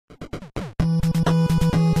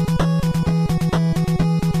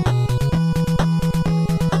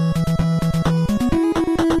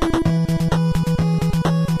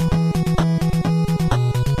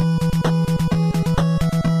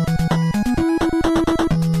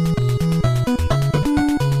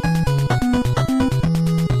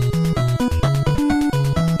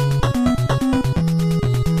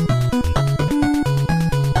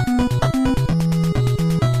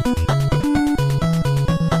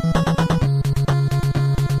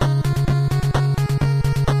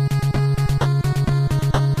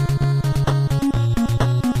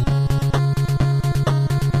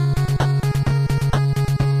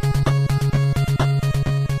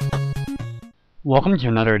Welcome to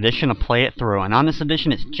another edition of Play It Through, and on this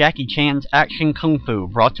edition it's Jackie Chan's Action Kung Fu,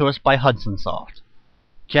 brought to us by Hudson Soft.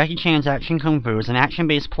 Jackie Chan's Action Kung Fu is an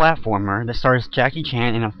action-based platformer that stars Jackie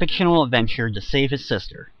Chan in a fictional adventure to save his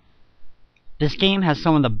sister. This game has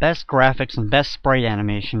some of the best graphics and best sprite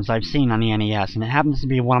animations I've seen on the NES, and it happens to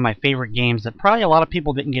be one of my favorite games that probably a lot of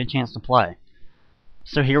people didn't get a chance to play.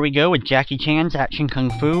 So here we go with Jackie Chan's Action Kung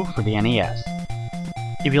Fu for the NES.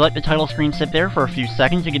 If you let the title screen sit there for a few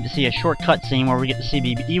seconds, you get to see a short cutscene where we get to see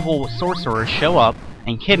the evil sorcerer show up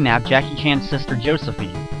and kidnap Jackie Chan's sister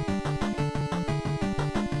Josephine.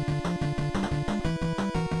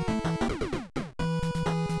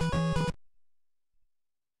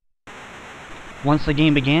 Once the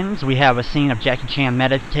game begins, we have a scene of Jackie Chan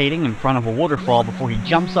meditating in front of a waterfall before he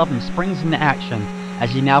jumps up and springs into action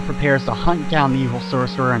as he now prepares to hunt down the evil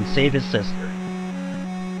sorcerer and save his sister.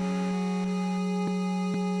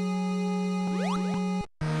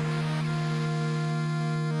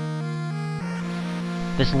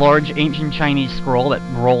 This large ancient Chinese scroll that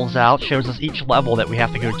rolls out shows us each level that we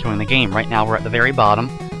have to go to in the game. Right now we're at the very bottom,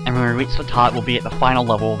 and when we reach the top we'll be at the final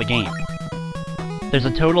level of the game. There's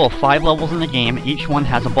a total of 5 levels in the game, each one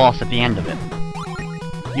has a boss at the end of it.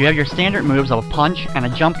 You have your standard moves of a punch and a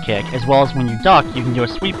jump kick, as well as when you duck you can do a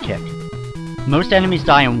sweep kick. Most enemies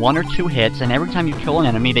die in 1 or 2 hits, and every time you kill an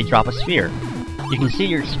enemy they drop a sphere. You can see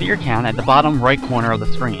your sphere count at the bottom right corner of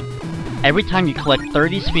the screen. Every time you collect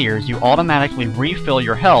 30 spheres, you automatically refill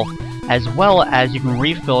your health, as well as you can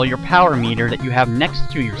refill your power meter that you have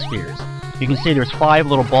next to your spheres. You can see there's 5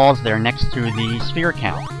 little balls there next to the sphere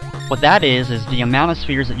count. What that is the amount of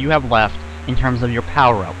spheres that you have left in terms of your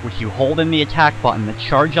power-up, which you hold in the attack button to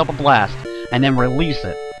charge up a blast, and then release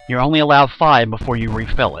it. You're only allowed 5 before you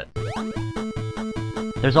refill it.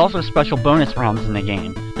 There's also special bonus rounds in the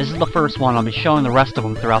game. This is the first one. I'll be showing the rest of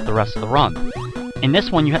them throughout the rest of the run. In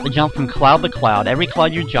this one, you have to jump from cloud to cloud. Every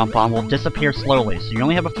cloud you jump on will disappear slowly, so you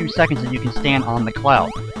only have a few seconds that you can stand on the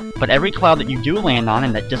cloud. But every cloud that you do land on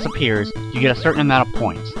and that disappears, you get a certain amount of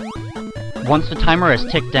points. Once the timer has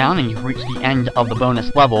ticked down and you've reached the end of the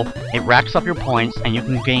bonus level, it racks up your points and you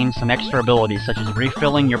can gain some extra abilities such as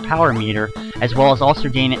refilling your power meter, as well as also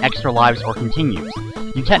gaining extra lives or continues.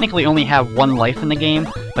 You technically only have 1 life in the game,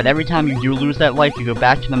 but every time you do lose that life, you go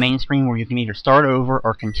back to the main screen where you can either start over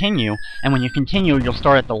or continue, and when you continue, you'll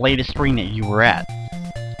start at the latest screen that you were at.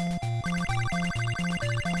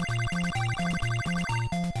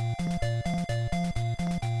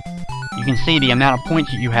 You can see the amount of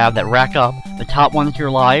points that you have that rack up. The top one is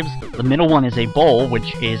your lives, the middle one is a bowl,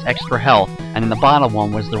 which is extra health, and then the bottom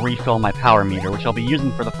one was the refill my power meter, which I'll be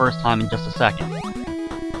using for the first time in just a second.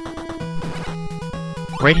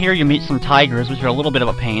 Right here you meet some tigers, which are a little bit of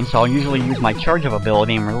a pain, so I'll usually use my charge up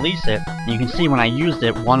ability and release it, and you can see when I used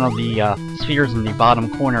it, one of the spheres in the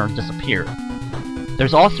bottom corner disappeared.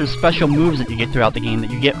 There's also special moves that you get throughout the game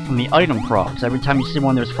that you get from the item frogs. Every time you see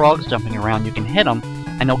one of those frogs jumping around, you can hit them,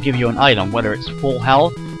 and they'll give you an item, whether it's full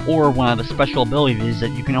health, or one of the special abilities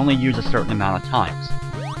that you can only use a certain amount of times.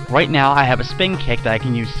 Right now I have a spin kick that I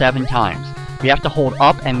can use 7 times. You have to hold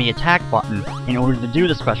up and the attack button in order to do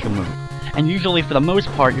the special move. And usually, for the most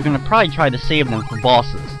part, you're going to probably try to save them for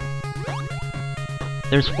bosses.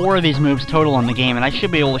 There's 4 of these moves total in the game, and I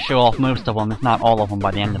should be able to show off most of them, if not all of them,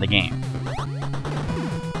 by the end of the game.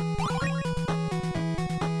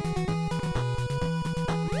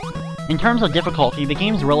 In terms of difficulty, the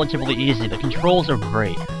game's relatively easy. The controls are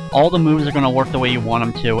great. All the moves are going to work the way you want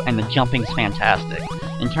them to, and the jumping's fantastic.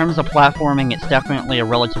 In terms of platforming, it's definitely a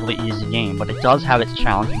relatively easy game, but it does have its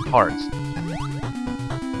challenging parts.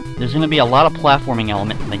 There's going to be a lot of platforming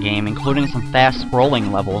elements in the game, including some fast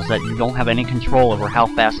scrolling levels that you don't have any control over how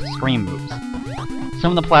fast the screen moves.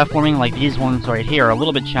 Some of the platforming, like these ones right here, are a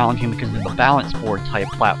little bit challenging because of the balance board type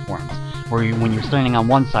platforms, where when you're standing on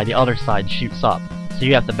one side, the other side shoots up, so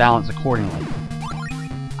you have to balance accordingly.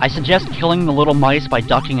 I suggest killing the little mice by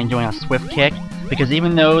ducking and doing a swift kick, because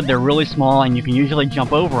even though they're really small and you can usually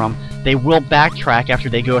jump over them, they will backtrack after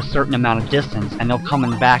they go a certain amount of distance, and they'll come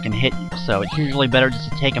back and hit you, so it's usually better just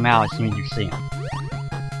to take them out as soon as you see them.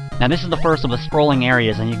 Now this is the first of the scrolling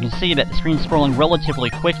areas, and you can see that the screen's scrolling relatively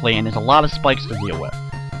quickly, and there's a lot of spikes to deal with.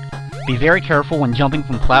 Be very careful when jumping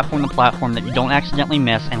from platform to platform that you don't accidentally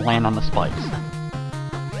miss and land on the spikes.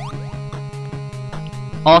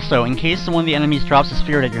 Also, in case one of the enemies drops a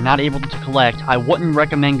sphere that you're not able to collect, I wouldn't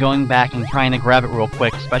recommend going back and trying to grab it real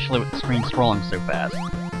quick, especially with the screen scrolling so fast.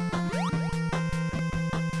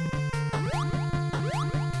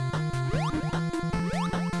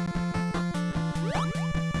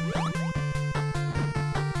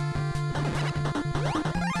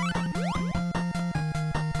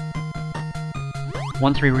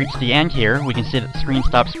 Once we reach the end here, we can see that the screen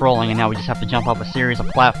stops scrolling and now we just have to jump up a series of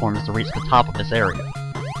platforms to reach the top of this area.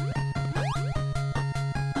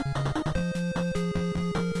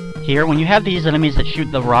 Here, when you have these enemies that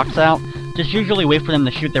shoot the rocks out, just usually wait for them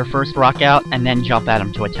to shoot their first rock out and then jump at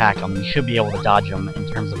them to attack them. You should be able to dodge them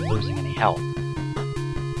in terms of losing any health.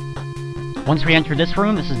 Once we enter this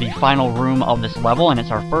room, this is the final room of this level and it's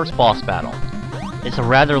our first boss battle. It's a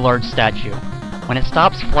rather large statue. When it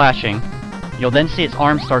stops flashing, you'll then see its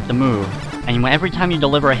arms start to move, and every time you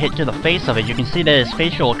deliver a hit to the face of it, you can see that its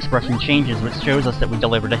facial expression changes, which shows us that we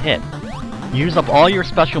delivered a hit. Use up all your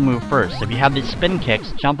special move first. If you have these spin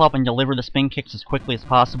kicks, jump up and deliver the spin kicks as quickly as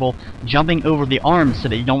possible, jumping over the arms so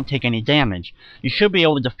that you don't take any damage. You should be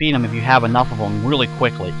able to defeat them if you have enough of them really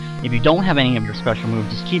quickly. If you don't have any of your special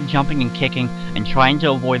moves, just keep jumping and kicking and trying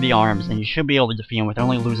to avoid the arms, and you should be able to defeat them with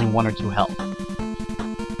only losing 1 or 2 health.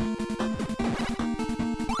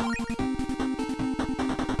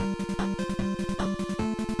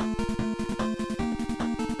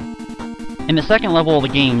 In the second level of the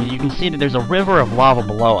game, you can see that there's a river of lava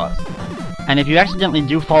below us. And if you accidentally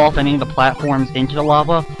do fall off any of the platforms into the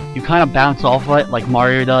lava, you kind of bounce off of it like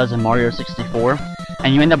Mario does in Mario 64,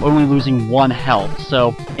 and you end up only losing 1 health,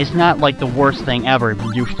 so it's not like the worst thing ever if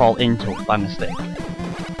you do fall into it by mistake.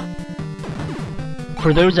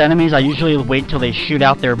 For those enemies, I usually wait till they shoot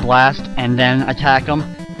out their blast and then attack them,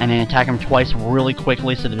 and then attack them twice really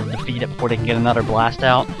quickly so that they're defeated before they can get another blast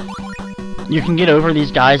out. You can get over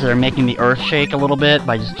these guys that are making the earth shake a little bit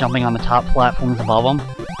by just jumping on the top platforms above them.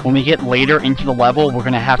 When we get later into the level, we're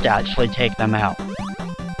going to have to actually take them out.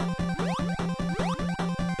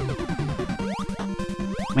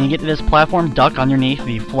 When you get to this platform, duck underneath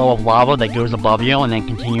the flow of lava that goes above you and then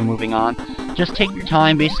continue moving on. Just take your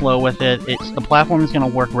time, be slow with it. The platform is going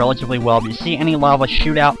to work relatively well. If you see any lava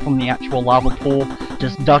shoot out from the actual lava pool,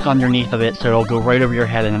 just duck underneath of it so it'll go right over your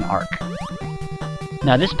head in an arc.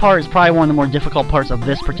 Now this part is probably one of the more difficult parts of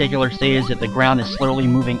this particular stage, that the ground is slowly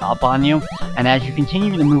moving up on you, and as you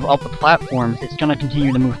continue to move up the platforms, it's going to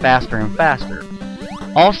continue to move faster and faster.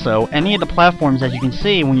 Also, any of the platforms, as you can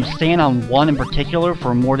see, when you stand on one in particular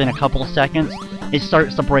for more than a couple of seconds, it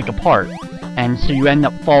starts to break apart. And so you end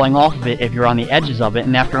up falling off of it if you're on the edges of it,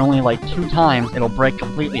 and after only like 2 times, it'll break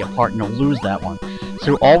completely apart and you'll lose that one.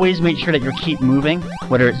 So always make sure that you keep moving,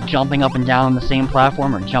 whether it's jumping up and down on the same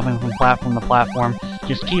platform or jumping from platform to platform.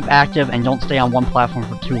 Just keep active and don't stay on one platform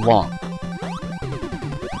for too long.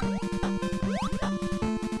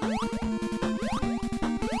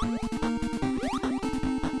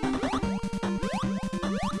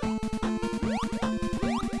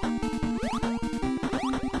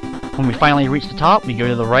 When we finally reach the top, we go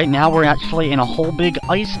to the right. Now we're actually in a whole big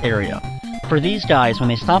ice area. For these guys, when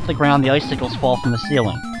they stomp the ground, the icicles fall from the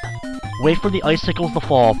ceiling. Wait for the icicles to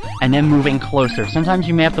fall, and then move in closer. Sometimes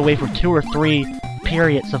you may have to wait for 2 or 3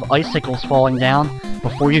 periods of icicles falling down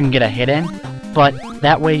before you can get a hit in, but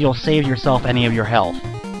that way you'll save yourself any of your health.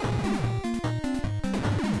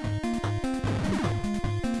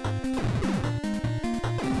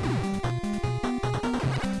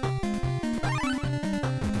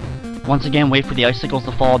 Once again, wait for the icicles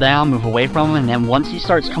to fall down, move away from him, and then once he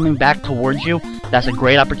starts coming back towards you, that's a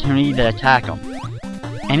great opportunity to attack him.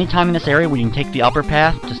 Anytime in this area where you can take the upper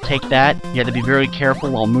path, just take that. You have to be very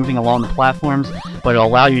careful while moving along the platforms, but it'll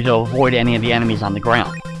allow you to avoid any of the enemies on the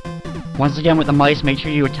ground. Once again with the mice, make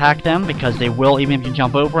sure you attack them, because they will, even if you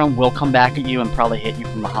jump over them, will come back at you and probably hit you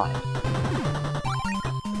from behind.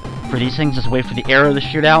 For these things, just wait for the arrow to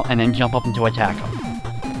shoot out, and then jump up and to attack them.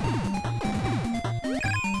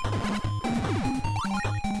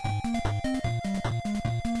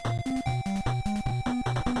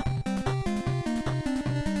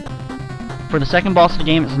 For the second boss of the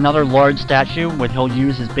game, it's another large statue, where he'll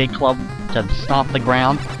use his big club to stomp the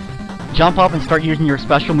ground. Jump up and start using your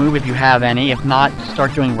special move if you have any. If not,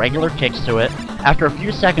 start doing regular kicks to it. After a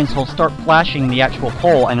few seconds, he'll start flashing the actual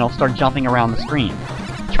pole and it'll start jumping around the screen.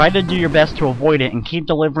 Try to do your best to avoid it and keep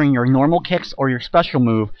delivering your normal kicks or your special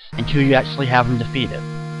move until you actually have him defeated.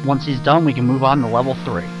 Once he's done, we can move on to level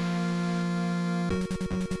 3.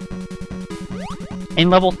 In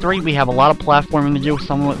level 3, we have a lot of platforming to do,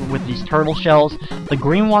 some with these turtle shells. The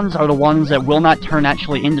green ones are the ones that will not turn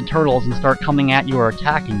actually into turtles and start coming at you or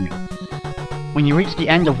attacking you. When you reach the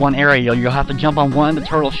end of one area, you'll have to jump on one of the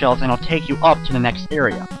turtle shells and it'll take you up to the next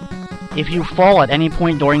area. If you fall at any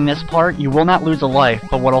point during this part, you will not lose a life,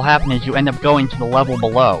 but what will happen is you end up going to the level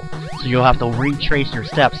below, so you'll have to retrace your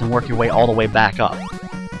steps and work your way all the way back up.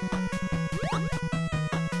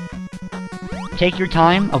 Take your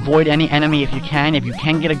time, avoid any enemy if you can. If you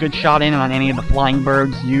can get a good shot in on any of the flying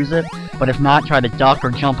birds, use it. but if not, try to duck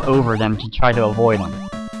or jump over them to try to avoid them.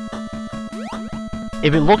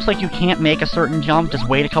 If it looks like you can't make a certain jump, just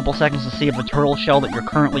wait a couple seconds to see if the turtle shell that you're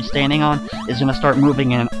currently standing on is going to start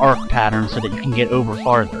moving in an arc pattern so that you can get over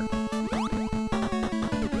farther.